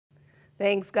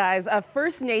Thanks, guys. A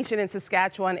First Nation in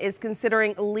Saskatchewan is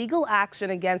considering legal action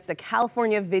against a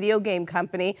California video game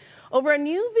company over a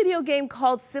new video game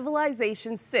called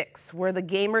Civilization 6, where the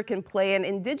gamer can play an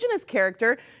Indigenous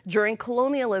character during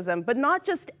colonialism, but not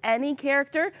just any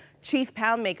character. Chief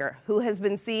Poundmaker, who has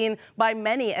been seen by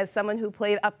many as someone who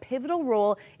played a pivotal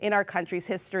role in our country's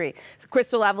history.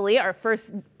 Crystal Lavallee, our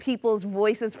First People's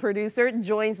Voices producer,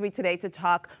 joins me today to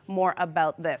talk more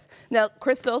about this. Now,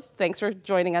 Crystal, thanks for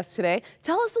joining us today.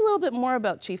 Tell us a little bit more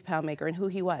about Chief Poundmaker and who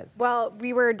he was. Well,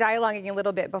 we were dialoguing a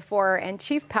little bit before, and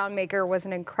Chief Poundmaker was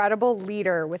an incredible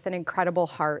leader with an incredible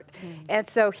heart. And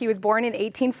so he was born in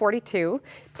 1842,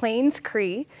 Plains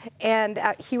Cree, and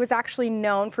he was actually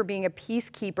known for being a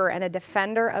peacekeeper and a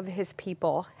defender of his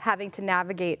people, having to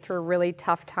navigate through a really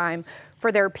tough time for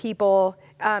their people.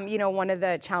 You know, one of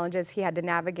the challenges he had to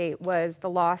navigate was the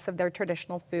loss of their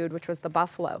traditional food, which was the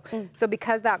buffalo. So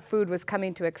because that food was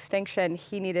coming to extinction,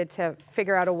 he needed to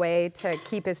figure out a way to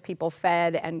keep his people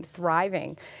fed and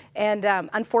thriving. And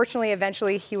unfortunately,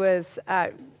 eventually he was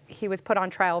put on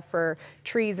trial for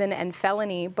treason and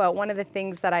felony. But one of the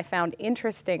things that I found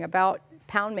interesting about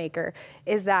Poundmaker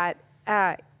is that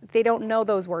they don't know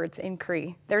those words in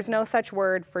Cree. There's no such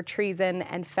word for treason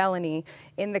and felony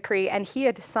in the Cree, and he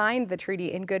had signed the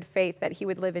treaty in good faith that he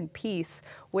would live in peace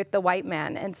with the white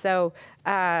man. And so,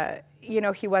 you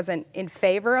know, he wasn't in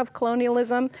favor of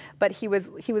colonialism, but he was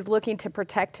looking to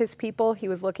protect his people. He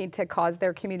was looking to cause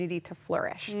their community to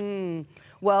flourish.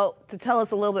 Well, to tell us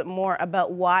a little bit more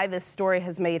about why this story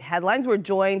has made headlines, we're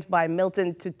joined by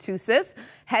MILTON TOOTOOSIS,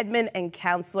 headman and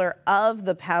counselor of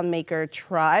the Poundmaker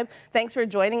tribe. Thanks for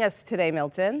joining us today,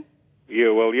 MILTON.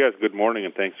 Yeah, well, yes, good morning,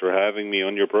 and thanks for having me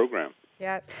on your program.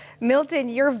 Yeah.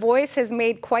 MILTON, your voice has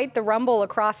made quite the rumble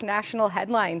across national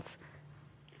headlines.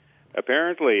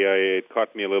 Apparently, it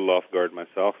caught me a little off guard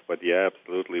myself, but yeah,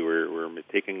 absolutely, we're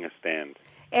taking a stand.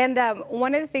 And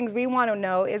one of the things we want to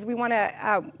know is we want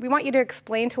you to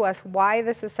explain to us why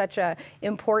this is such an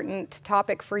important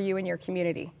topic for you and your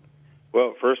community.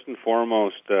 Well, first and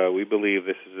foremost, we believe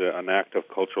this is an act of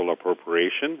cultural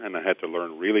appropriation, and I had to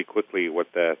learn really quickly what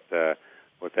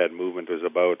that movement was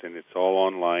about. And it's all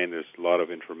online. There's a lot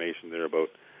of information there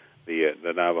about the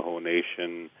Navajo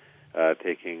Nation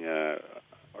taking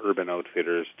urban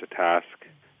outfitters to task.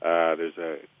 There's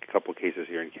a couple cases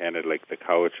here in Canada, like the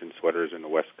Cowichan sweaters in the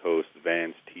West Coast,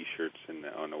 Vans T-shirts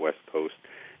on the West Coast,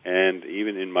 and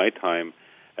even in my time,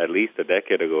 at least a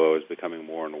decade ago, I was becoming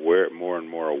more and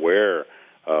more aware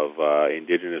of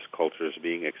Indigenous cultures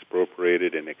being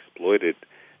expropriated and exploited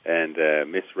and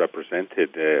misrepresented.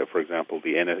 For example,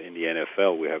 in the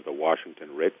NFL, we have the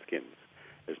Washington Redskins.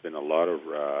 There's been a lot of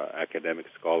academic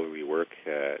scholarly work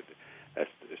as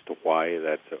to why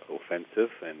that's offensive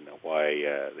and why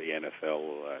the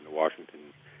NFL and the Washington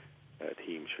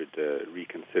team should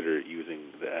reconsider using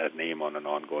that name on an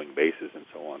ongoing basis and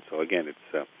so on. So again,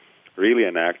 it's really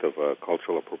an act of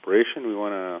cultural appropriation. We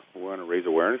want to raise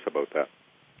awareness about that.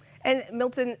 And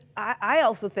MILTON, I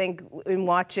also think in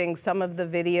watching some of the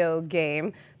video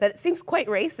game that it seems quite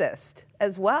racist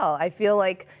as well. I feel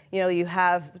like, you know, you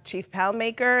have Chief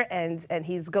Poundmaker and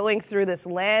he's going through this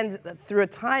land through a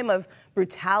time of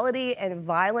brutality and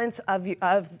violence of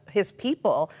his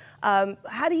people.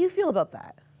 How do you feel about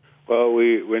that? Well,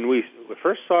 when we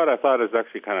first saw it, I thought it was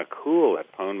actually kind of cool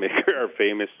that Poundmaker, our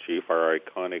famous chief, our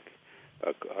iconic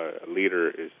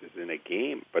leader, is in a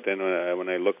game. But then when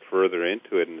I looked further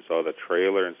into it and saw the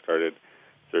trailer and started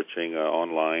searching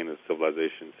online of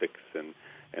Civilization 6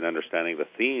 and understanding the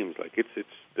themes, like it's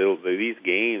still, these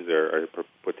games are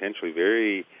potentially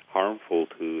very harmful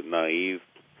to naive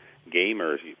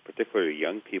gamers, particularly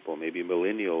young people, maybe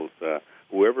millennials,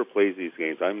 whoever plays these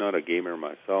games. I'm not a gamer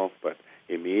myself, but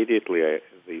immediately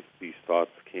these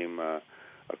thoughts came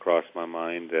across my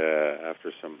mind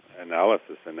after some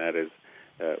analysis, and that is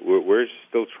we're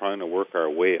still trying to work our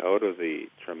way out of the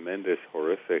tremendous,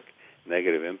 horrific,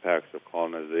 negative impacts of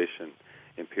colonization,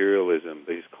 imperialism,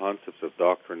 these concepts of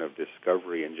doctrine of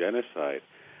discovery and genocide,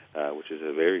 which is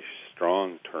a very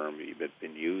strong term that's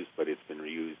been used, but it's been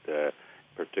used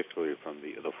particularly from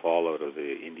the fallout of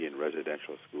the Indian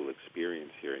residential school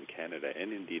experience here in Canada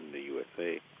and indeed in the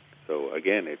USA. So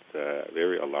again, it's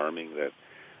very alarming that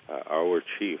our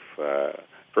chief,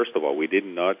 first of all, we did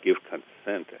not give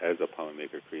consent as a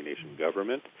Poundmaker Cree Nation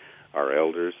government. Our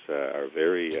elders are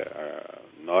very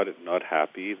not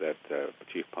happy that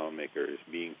Chief Poundmaker is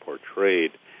being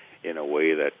portrayed in a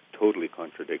way that totally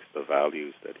contradicts the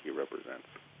values that he represents.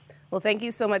 Well, thank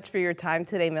you so much for your time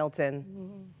today, MILTON.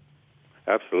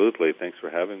 Absolutely. Thanks for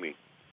having me.